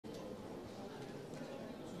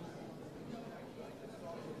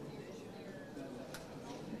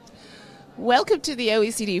Welcome to the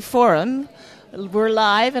OECD Forum. We're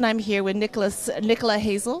live, and I'm here with Nicola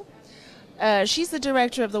Hazel. She's the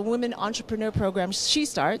director of the Women Entrepreneur Program She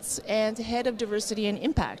Starts and head of diversity and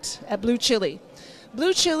impact at Blue Chile.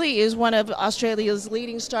 Blue Chile is one of Australia's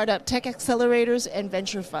leading startup tech accelerators and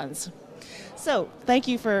venture funds. So, thank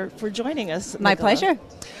you for joining us, Nicola. My pleasure.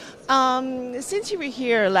 Since you were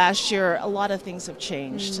here last year, a lot of things have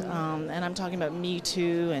changed, and I'm talking about Me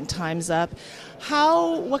Too and Time's Up.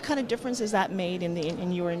 What kind of difference has that made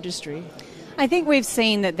in your industry? I think we've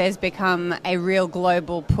seen that there's become a real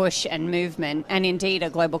global push and movement, and indeed a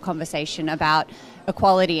global conversation about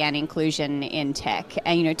equality and inclusion in tech.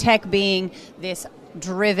 And tech being this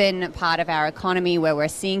driven part of our economy where we're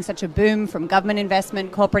seeing such a boom from government investment,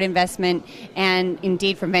 corporate investment, and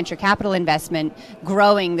indeed from venture capital investment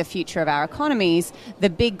growing the future of our economies. The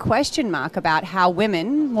big question mark about how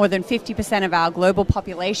women, more than 50% of our global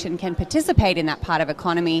population, can participate in that part of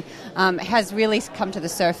economy has really come to the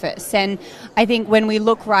surface. And I think when we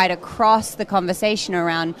look right across the conversation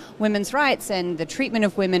around women's rights and the treatment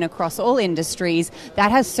of women across all industries,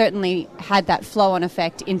 that has certainly had that flow-on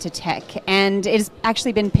effect into tech. And it is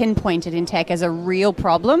actually been pinpointed in tech as a real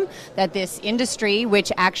problem that this industry,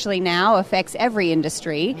 which actually now affects every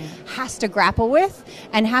industry, has to grapple with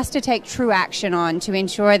and has to take true action on to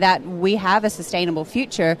ensure that we have a sustainable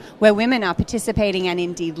future where women are participating and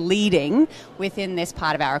indeed leading within this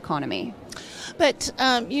part of our economy. But,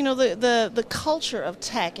 the culture of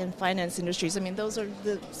tech and finance industries, those are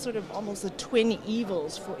the sort of almost the twin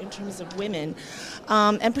evils in terms of women,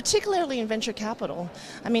 and particularly in venture capital.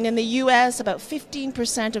 In the U.S., about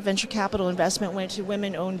 15% of venture capital investment went to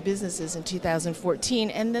women-owned businesses in 2014,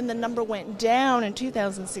 and then the number went down in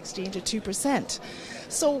 2016 to 2%.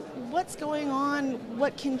 So what's going on?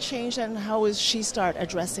 What can change, and how is She Start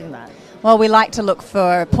addressing that? Well, we like to look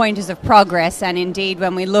for pointers of progress, and indeed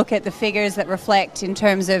when we look at the figures that reflect in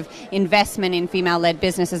terms of investment in female-led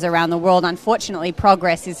businesses around the world, unfortunately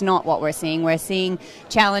progress is not what we're seeing. We're seeing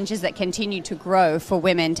challenges that continue to grow for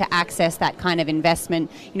women to access that kind of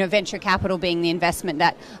investment. Venture capital being the investment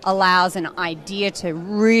that allows an idea to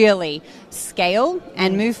really scale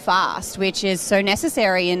and move fast, which is so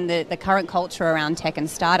necessary in the current culture around tech and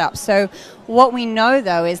startups. So what we know,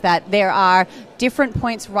 though, is that there are different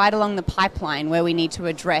points right along the pipeline where we need to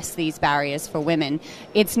address these barriers for women.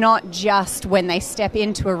 It's not just when they step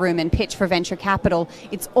into a room and pitch for venture capital.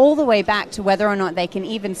 It's all the way back to whether or not they can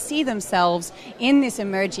even see themselves in this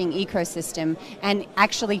emerging ecosystem and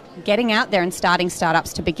actually getting out there and starting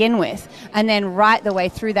startups to begin with. And then right the way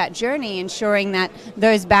through that journey, ensuring that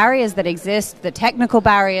those barriers that exist, the technical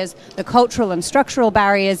barriers, the cultural and structural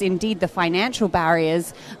barriers, indeed the financial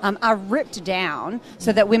barriers, are ripped down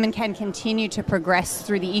so that women can continue to progress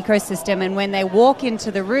through the ecosystem, and when they walk into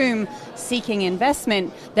the room seeking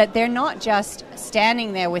investment, that they're not just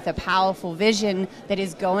standing there with a powerful vision that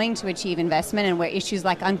is going to achieve investment and where issues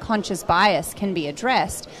like unconscious bias can be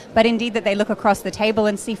addressed, but indeed that they look across the table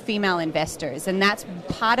and see female investors. And that's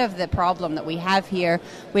part of the problem that we have here,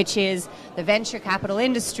 which is the venture capital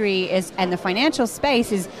industry and the financial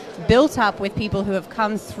space is built up with people who have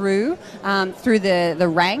come through the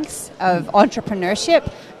ranks of entrepreneurship,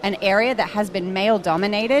 an area that has been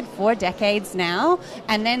male-dominated for decades now,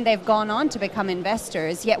 and then they've gone on to become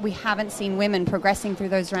investors, yet we haven't seen women progressing through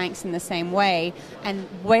those ranks in the same way. And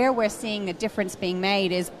where we're seeing the difference being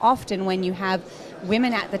made is often when you have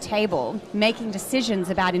women at the table making decisions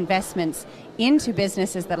about investments into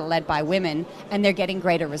businesses that are led by women, and they're getting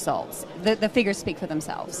greater results. The figures speak for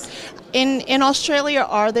themselves. In Australia,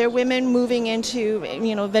 are there women moving into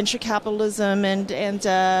venture capitalism and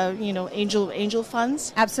angel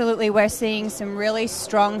funds? Absolutely, we're seeing some really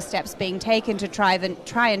strong steps being taken to try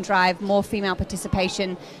and drive more female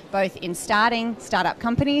participation, both in starting startup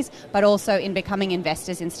companies, but also in becoming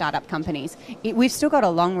investors in startup companies. We've still got a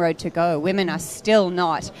long road to go. Women are still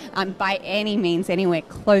not, by any means, anywhere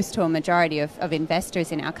close to a majority of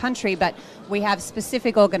investors in our country, but we have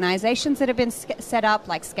specific organizations that have been set up,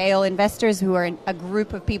 like Scale Investors, who are a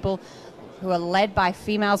group of people who are led by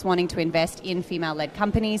females wanting to invest in female-led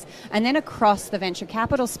companies. And then across the venture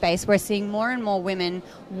capital space, we're seeing more and more women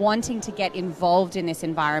wanting to get involved in this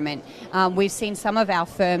environment. We've seen some of our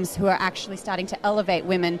firms who are actually starting to elevate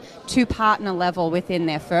women to partner level within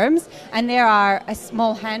their firms. And there are a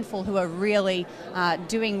small handful who are really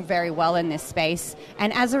doing very well in this space.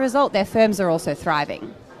 And as a result, their firms are also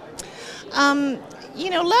thriving.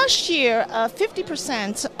 Last year,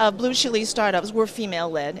 50% of Blue Chile startups were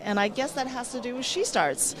female-led, and I guess that has to do with She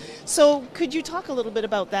Starts. So could you talk a little bit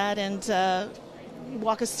about that and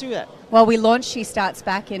walk us through that. Well, we launched She Starts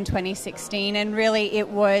back in 2016, and really it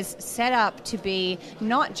was set up to be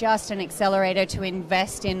not just an accelerator to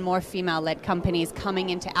invest in more female-led companies coming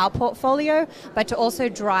into our portfolio, but to also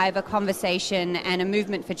drive a conversation and a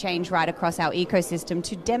movement for change right across our ecosystem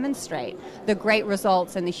to demonstrate the great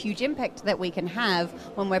results and the huge impact that we can have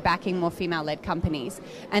when we're backing more female-led companies.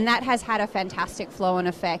 And that has had a fantastic flow-on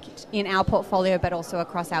effect in our portfolio, but also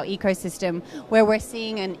across our ecosystem, where we're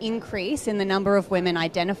seeing an increase in the number of women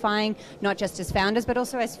identifying not just as founders, but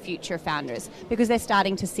also as future founders, because they're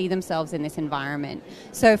starting to see themselves in this environment.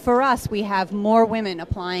 So for us, we have more women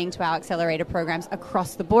applying to our accelerator programs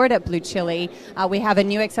across the board at Blue Chili. We have a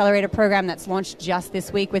new accelerator program that's launched just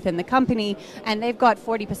this week within the company, and they've got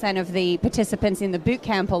 40% of the participants in the boot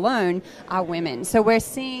camp alone are women. So we're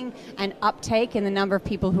seeing an uptake in the number of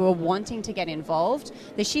people who are wanting to get involved.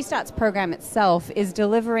 The She Starts program itself is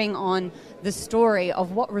delivering on the story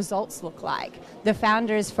of what results look like. The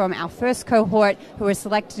founders from our first cohort, who were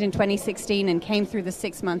selected in 2016 and came through the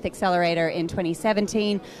 6-month accelerator in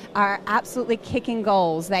 2017, are absolutely kicking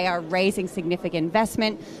goals. They are raising significant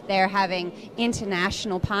investment. They are having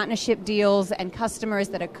international partnership deals and customers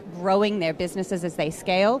that are growing their businesses as they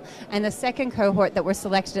scale. And the second cohort that were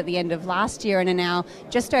selected at the end of last year and are now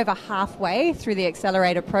just over halfway through the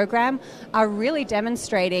accelerator program are really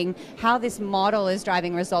demonstrating how this model is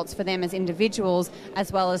driving results for them as individuals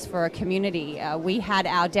as well as for a community. We had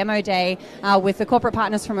our demo day with the corporate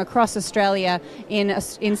partners from across Australia in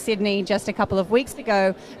Sydney just a couple of weeks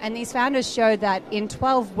ago, and these founders showed that in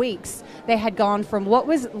 12 weeks they had gone from what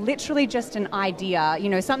was literally just an idea,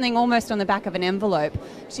 something almost on the back of an envelope,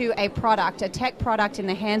 to a product, a tech product in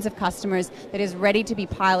the hands of customers that is ready to be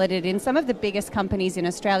piloted in some of the biggest companies in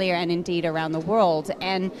Australia and indeed around the world.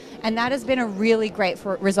 And that has been a really great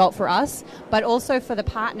result for us, but also for the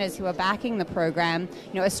partners who are backing the program.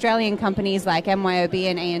 Australian companies like MYOB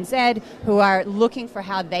and ANZ, who are looking for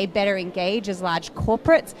how they better engage as large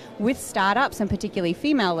corporates with startups, and particularly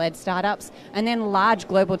female-led startups, and then large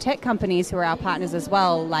global tech companies who are our partners as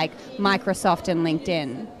well, like Microsoft and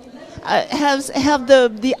LinkedIn. Have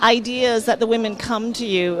the ideas that the women come to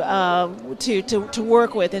you to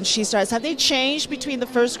work with and She Starts, have they changed between the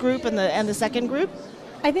first group and the second group?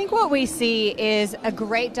 I think what we see is a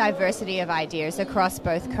great diversity of ideas across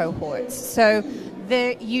both cohorts. So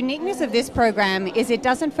the uniqueness of this program is it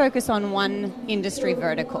doesn't focus on one industry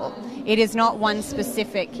vertical. It is not one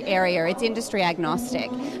specific area. It's industry agnostic.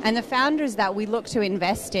 And the founders that we look to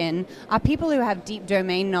invest in are people who have deep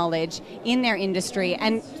domain knowledge in their industry,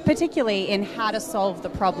 and particularly in how to solve the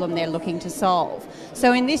problem they're looking to solve.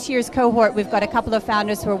 So in this year's cohort, we've got a couple of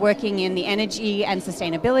founders who are working in the energy and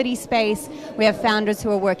sustainability space. We have founders who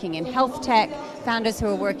are working in health tech, founders who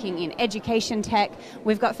are working in education tech.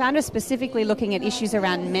 We've got founders specifically looking at issues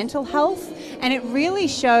around mental health. And it really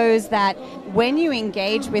shows that when you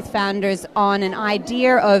engage with founders on an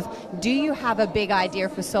idea of, do you have a big idea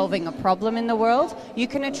for solving a problem in the world, you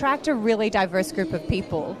can attract a really diverse group of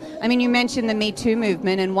people. I mean, you mentioned the Me Too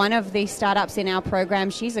movement, and one of the startups in our program,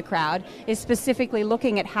 She's a Crowd, is specifically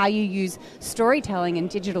looking at how you use storytelling and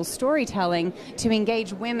digital storytelling to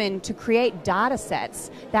engage women to create data sets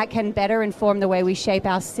that can better inform the way we shape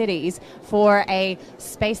our cities for a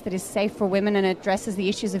space that is safe for women and addresses the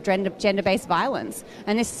issues of gender-based violence.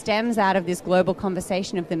 And this stems out of this global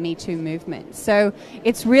conversation of the Me Too movement. So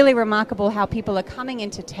it's really remarkable how people are coming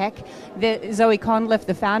into tech. Zoe Conliffe,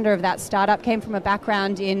 the founder of that startup, came from a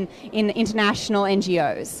background in international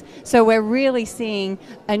NGOs. So we're really seeing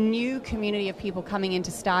a new community of people coming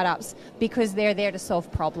into startups because they're there to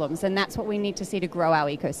solve problems, and that's what we need to see to grow our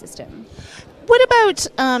ecosystem. What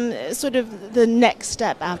about sort of the next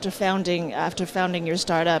step after founding your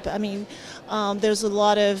startup? I mean, there's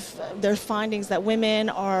there are findings that women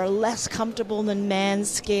are less comfortable than men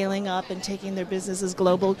scaling up and taking their businesses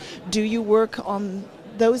global. Do you work on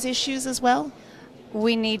those issues as well?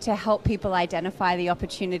 We need to help people identify the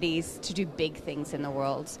opportunities to do big things in the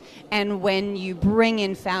world. And when you bring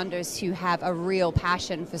in founders who have a real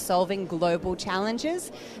passion for solving global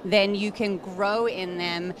challenges, then you can grow in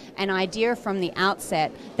them an idea from the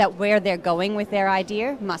outset that where they're going with their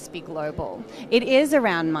idea must be global. It is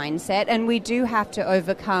around mindset, and we do have to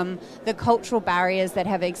overcome the cultural barriers that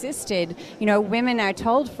have existed. Women are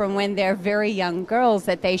told from when they're very young girls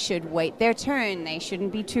that they should wait their turn, they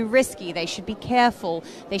shouldn't be too risky, they should be careful,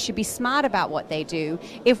 they should be smart about what they do.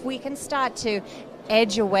 If we can start to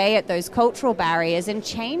edge away at those cultural barriers and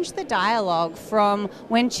change the dialogue from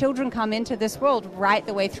when children come into this world right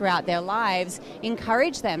the way throughout their lives,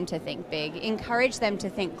 encourage them to think big, encourage them to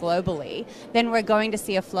think globally, then we're going to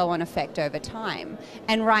see a flow-on effect over time.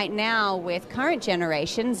 And right now, with current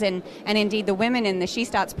generations, and indeed the women in the She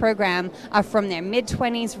Starts program are from their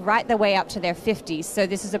mid-20s right the way up to their 50s. So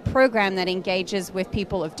this is a program that engages with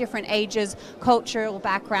people of different ages, cultural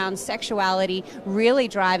backgrounds, sexuality, really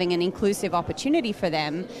driving an inclusive opportunity for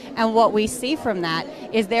them. And what we see from that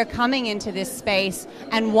is they're coming into this space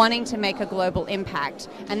and wanting to make a global impact,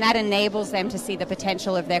 and that enables them to see the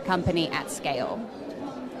potential of their company at scale.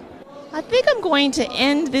 I think I'm going to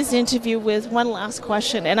end this interview with one last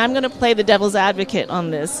question, and I'm going to play the devil's advocate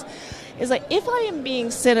on this. It's like, if I am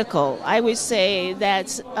being cynical, I would say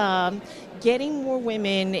that getting more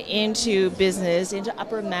women into business, into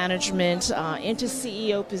upper management, into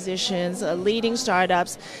CEO positions, leading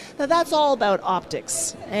startups, that's all about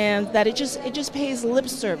optics, and that it just pays lip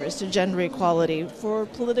service to gender equality for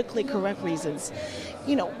politically correct reasons.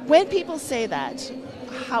 You know, when people say that,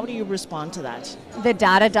 how do you respond to that? The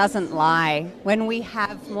data doesn't lie. When we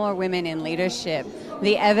have more women in leadership,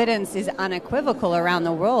 the evidence is unequivocal around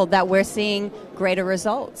the world that we're seeing greater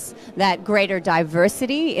results, that greater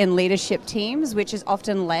diversity in leadership teams, which is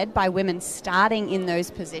often led by women starting in those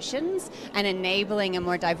positions and enabling a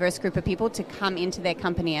more diverse group of people to come into their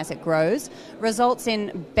company as it grows, results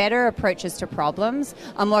in better approaches to problems,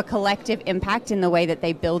 a more collective impact in the way that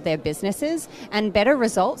they build their businesses, and better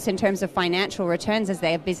results in terms of financial returns as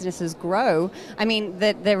their businesses grow. I mean,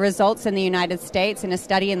 the results in the United States in a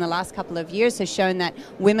study in the last couple of years has shown that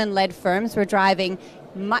women-led firms were driving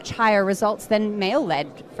much higher results than male-led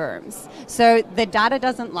firms. So the data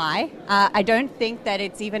doesn't lie. I don't think that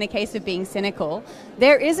it's even a case of being cynical.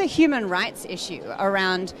 There is a human rights issue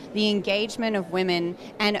around the engagement of women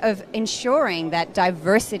and of ensuring that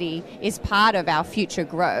diversity is part of our future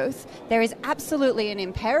growth. There is absolutely an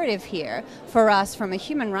imperative here for us from a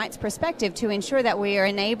human rights perspective to ensure that we are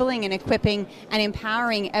enabling and equipping and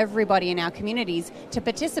empowering everybody in our communities to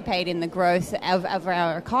participate in the growth of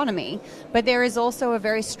our economy. But there is also a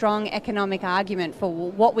very strong economic argument for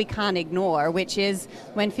what we can't ignore, which is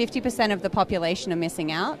when 50% of the population are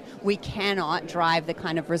missing out, we cannot drive the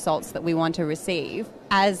kind of results that we want to receive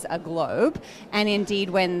as a globe. And indeed,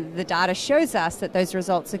 when the data shows us that those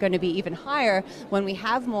results are going to be even higher when we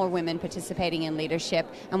have more women participating in leadership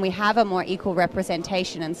and we have a more equal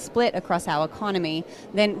representation and split across our economy,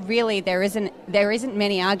 then really there isn't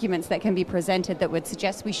many arguments that can be presented that would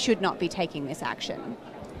suggest we should not be taking this action.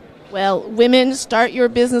 Well, women, start your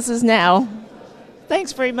businesses now.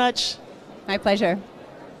 Thanks very much. My pleasure.